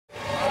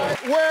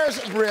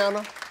First,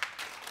 Briana.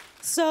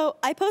 So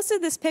I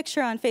posted this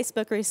picture on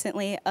Facebook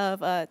recently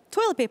of a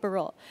toilet paper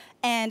roll,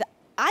 and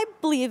I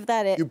believe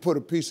that it... You put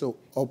a piece of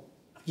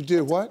you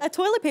did what? A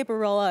toilet paper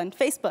roll on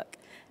Facebook.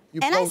 You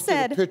and posted I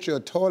said, a picture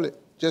of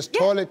toilet, just yeah,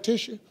 toilet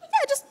tissue? Yeah,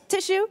 just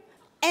tissue.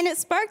 And it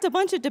sparked a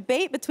bunch of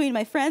debate between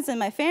my friends and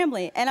my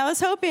family, and I was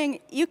hoping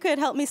you could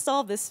help me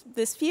solve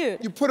this feud.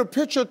 You put a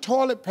picture of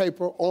toilet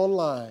paper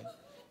online,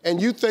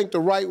 and you think the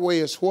right way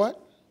is what?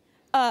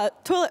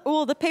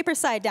 The paper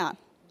side down.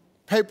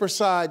 Paper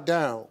side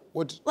down.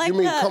 What, like you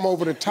mean come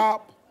over the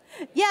top?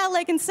 Yeah,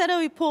 like instead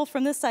of you pull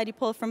from this side, you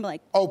pull from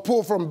like... Oh,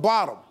 pull from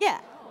bottom. Yeah.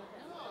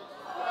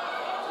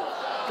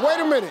 Wait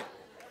a minute.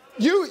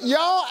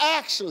 Y'all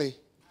actually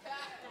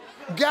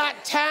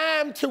got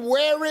time to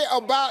worry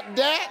about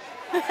that?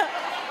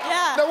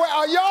 Yeah. No, wait,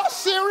 are y'all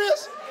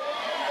serious?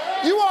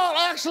 You all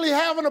actually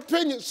have an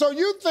opinion. So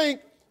you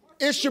think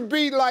it should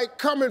be like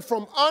coming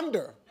from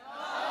under.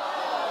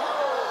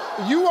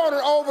 You want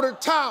it over the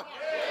top.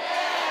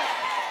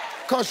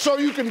 Cause so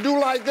you can do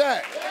like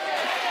that.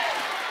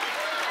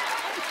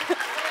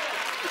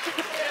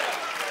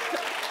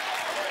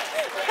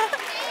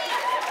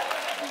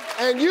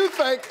 And you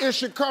think it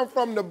should come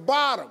from the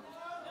bottom.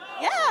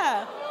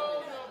 Yeah.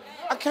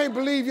 I can't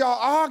believe y'all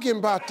arguing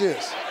about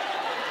this.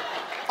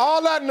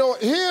 All I know,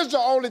 here's the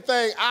only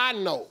thing I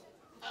know.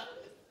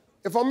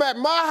 If I'm at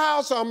my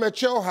house or I'm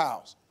at your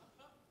house,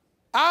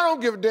 I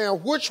don't give a damn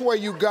which way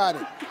you got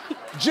it.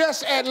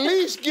 Just at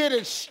least get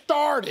it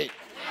started.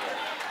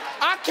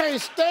 I can't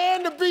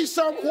stand to be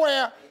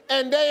somewhere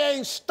and they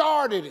ain't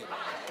started it.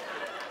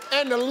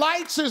 And the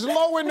lights is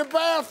low in the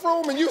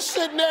bathroom and you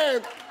sitting there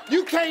and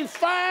you can't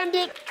find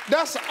it.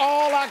 That's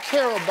all I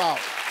care about.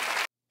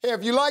 Hey,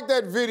 if you like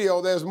that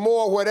video, there's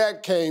more where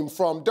that came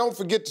from. Don't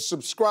forget to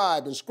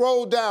subscribe and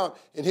scroll down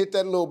and hit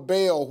that little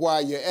bell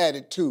while you're at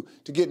it too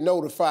to get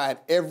notified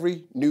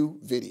every new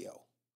video.